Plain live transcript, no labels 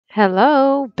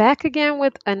Hello, back again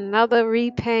with another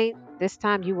repaint. This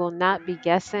time you will not be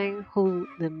guessing who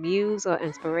the muse or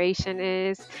inspiration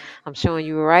is. I'm showing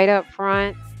you right up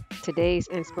front. Today's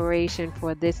inspiration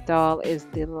for this doll is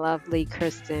the lovely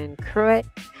Kristen Cruitt.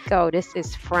 This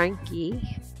is Frankie.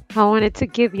 I wanted to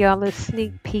give y'all a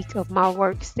sneak peek of my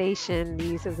workstation.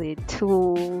 These are the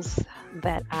tools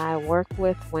that I work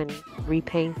with when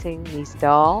repainting these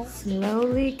dolls.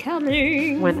 Slowly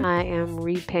coming. When I am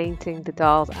repainting the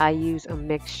dolls, I use a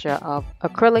mixture of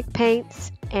acrylic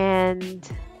paints and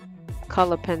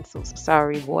color pencils.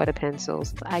 Sorry, water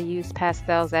pencils. I use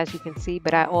pastels, as you can see,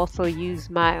 but I also use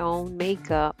my own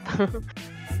makeup.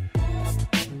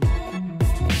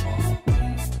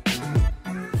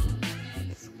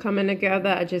 Coming together.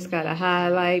 I just gotta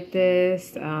highlight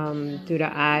this, do the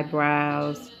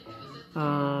eyebrows,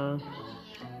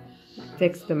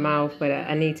 fix the mouth, but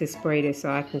I need to spray this so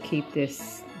I can keep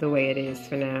this the way it is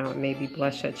for now. Maybe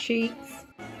blush her cheeks.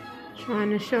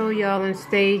 Trying to show y'all in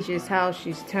stages how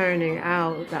she's turning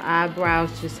out. The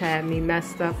eyebrows just had me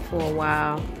messed up for a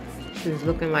while. She was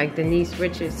looking like Denise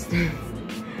Richards.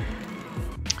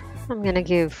 I'm gonna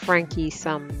give Frankie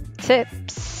some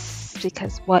tips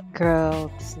because what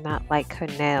girl does not like her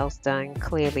nails done?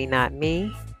 Clearly not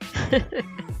me.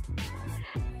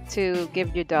 To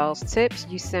give your dolls tips,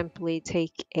 you simply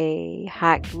take a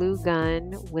hot glue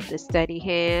gun with a steady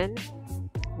hand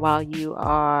while you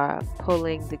are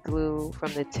pulling the glue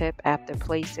from the tip. After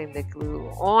placing the glue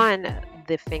on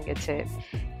the fingertip,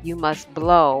 you must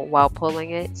blow while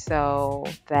pulling it so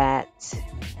that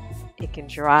it can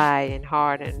dry and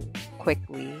harden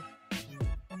quickly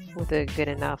with a good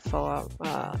enough for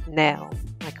nail,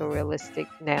 like a realistic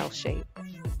nail shape.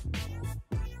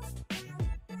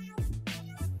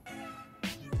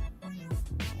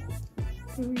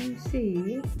 Do you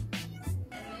see?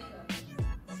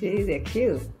 See, they're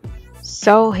cute.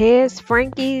 So here's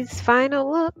Frankie's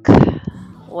final look.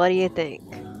 What do you think?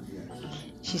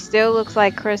 She still looks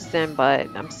like Kristen, but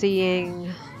I'm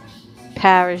seeing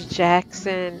Paris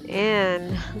Jackson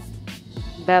and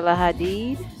Bella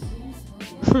Hadid.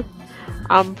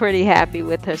 I'm pretty happy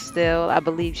with her still. I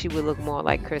believe she would look more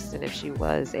like Kristen if she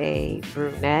was a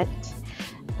brunette.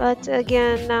 But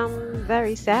again, I'm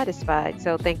very satisfied.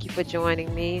 So thank you for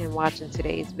joining me and watching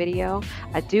today's video.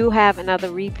 I do have another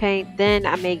repaint. Then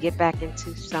I may get back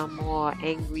into some more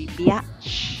angry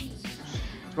biatch.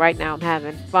 Right now I'm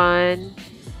having fun.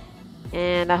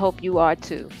 And I hope you are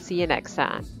too. See you next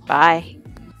time. Bye.